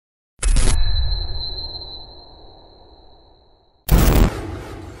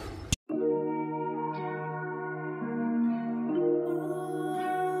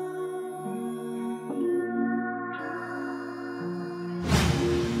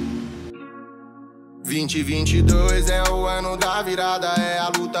2022 é o ano da virada, é a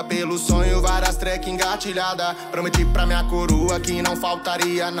luta pelo sonho, várias track engatilhada. Prometi pra minha coroa que não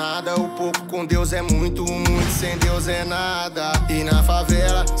faltaria nada. O pouco com Deus é muito, muito sem Deus é nada. E na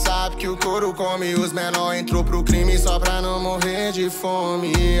favela, sabe que o couro come. Os menor entrou pro crime só pra não morrer de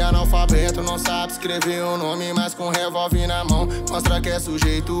fome. Analfabeto não sabe escrever o nome, mas com revólver na mão mostra que é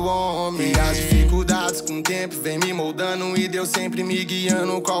sujeito homem. E as dificuldades com o tempo vem me moldando, e Deus sempre me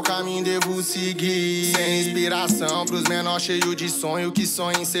guiando qual caminho devo seguir. Sem inspiração pros menor cheio de sonho, que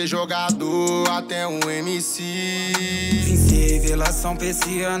sonha em ser jogador até um MC. Vim ser revelação pra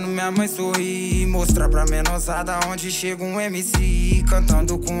esse ano, minha mãe sorri, mostrar pra menosada onde chega um MC.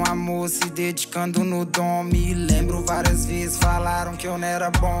 Cantando com amor, se dedicando no dom. Me lembro várias vezes falaram que eu não era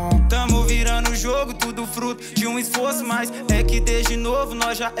bom. Tamo virando o jogo, tudo fruto de um esforço, mas é que desde novo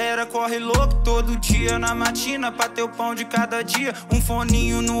nós já era corre louco. Todo dia na matina pra ter o pão de cada dia. Um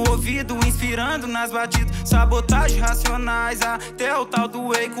foninho no ouvido, inspirando nas batidas. Sabotagem racionais, até o tal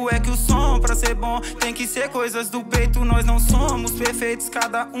do eco. É que o som pra ser bom tem que ser coisas do peito. Nós não somos perfeitos,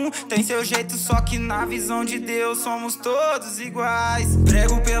 cada um tem seu jeito, só que na visão de Deus somos todos iguais.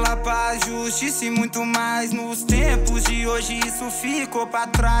 Prego pela paz, justiça e muito mais. Nos tempos de hoje isso ficou pra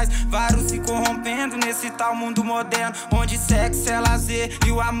trás. Vários se corrompendo nesse tal mundo moderno, onde sexo é lazer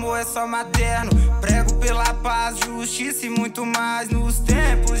e o amor é só materno. Prego pela paz, justiça e muito mais. Nos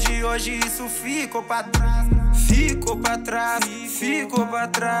tempos de hoje isso ficou pra trás. Ficou pra trás, ficou pra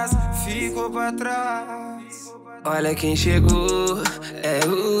trás, ficou pra trás. Olha quem chegou, é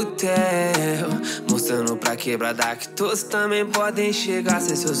o Teel, mostrando pra quebrada que todos também podem chegar.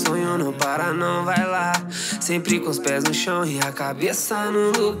 Se seu sonho não para, não vai lá, sempre com os pés no chão e a cabeça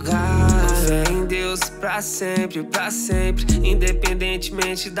no lugar. Fé em Deus pra sempre,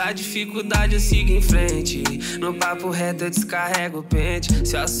 independentemente da dificuldade eu sigo em frente. No papo reto eu descarrego o pente,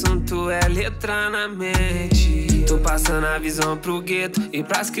 se o assunto é letra na mente. Tô passando a visão pro gueto e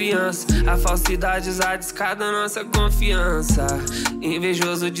pras crianças, a falsidade usar de escada nossa confiança.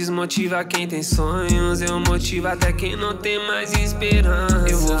 Invejoso desmotiva quem tem sonhos, eu motivo até quem não tem mais esperança.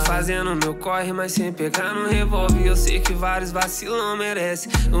 Eu vou fazendo meu corre, mas sem pegar no revólver. Eu sei que vários vacilão merece,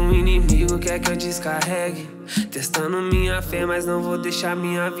 um inimigo quer que eu descarregue. Testando minha fé, mas não vou deixar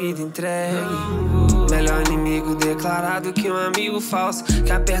minha vida entregue. Melhor inimigo declarado que um amigo falso,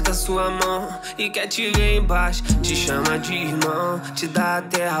 que aperta sua mão e quer te ver embaixo. Te chama de irmão, te dá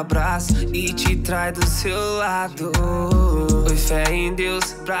até abraço e te traz do seu lado. Oi, fé em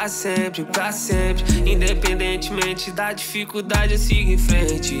Deus pra sempre, independentemente da dificuldade eu sigo em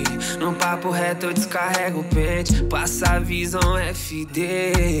frente. No papo reto eu descarrego o pente, passa a visão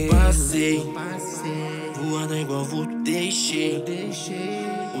FD. Passei, voando igual vulto, deixei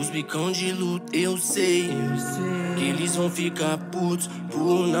os bicão de luta, eu sei que eles vão ficar putos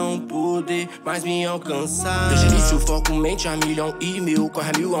por não poder mais me alcançar. Deixa início, foco, mente a milhão e mil. Corre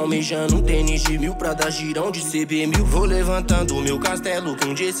a mil, almejando um tênis de 1000 pra dar girão de CB1000. Vou levantando o meu castelo, que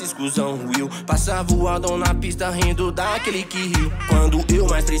um dia esse exclusão Will passa voadão na pista, rindo daquele que riu. Quando eu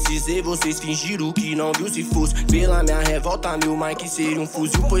mais precisei, vocês fingiram que não viu. Se fosse pela minha revolta, meu mic seria um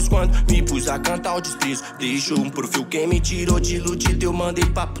fuzil. Pois quando me pus a cantar o desprezo, deixou um perfil. Quem me tirou de iludida, eu mandei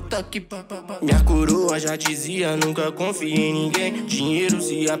pra puta que papapá. Minha coroa já dizia, nunca confie em ninguém. Dinheiro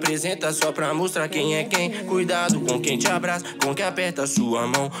se apresenta só pra mostrar quem é quem. Cuidado com quem te abraça, com quem aperta sua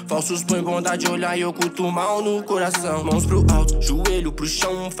mão. Falsos põe bondade, olhar e oculta o mal no coração. Mãos pro alto, joelho pro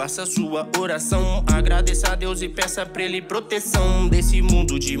chão, faça sua oração. Agradeça a Deus e peça pra ele proteção desse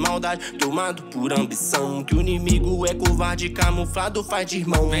mundo de maldade, tomado por ambição. Que o inimigo é covarde, camuflado, faz de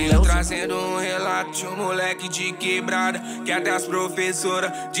irmão. Venho trazendo um relato de um moleque de quebrada, que até as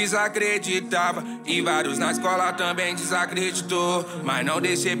professoras desacreditava, e vários na escola também desacreditou. Mas não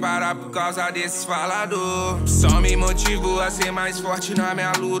deixei parar por causa desses falador. Só me motivo a ser mais forte na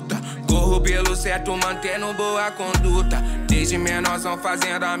minha luta. Corro pelo certo, mantendo boa conduta. Desde menorzão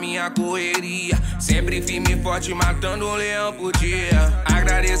fazendo a minha correria, sempre firme e forte, matando um leão por dia.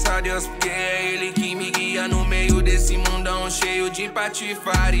 Agradeço a Deus porque é Ele que me guia no meio desse mundão cheio de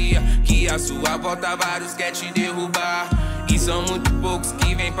patifaria. Que a sua volta vários quer te derrubar, e são muito poucos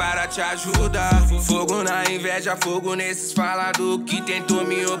que vêm para te ajudar. Fogo na inveja, fogo nesses falador que tentou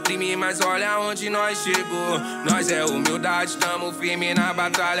me oprimir, mas olha onde nós chegou. Nós é humildade, tamo firme na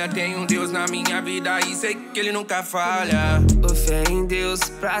batalha. Tem um Deus na minha vida e sei que Ele nunca falha. Ô, fé em Deus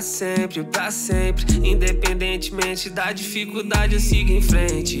pra sempre, independentemente da dificuldade eu sigo em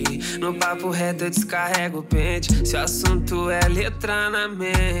frente. No papo reto eu descarrego o pente, se o assunto é letra na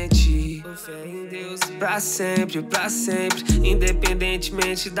mente. Ô, fé em Deus pra sempre,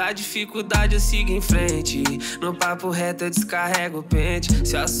 independentemente da dificuldade eu sigo em frente. No papo reto eu descarrego o pente,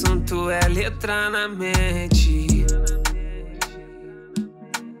 se o Se o assunto é letra na mente.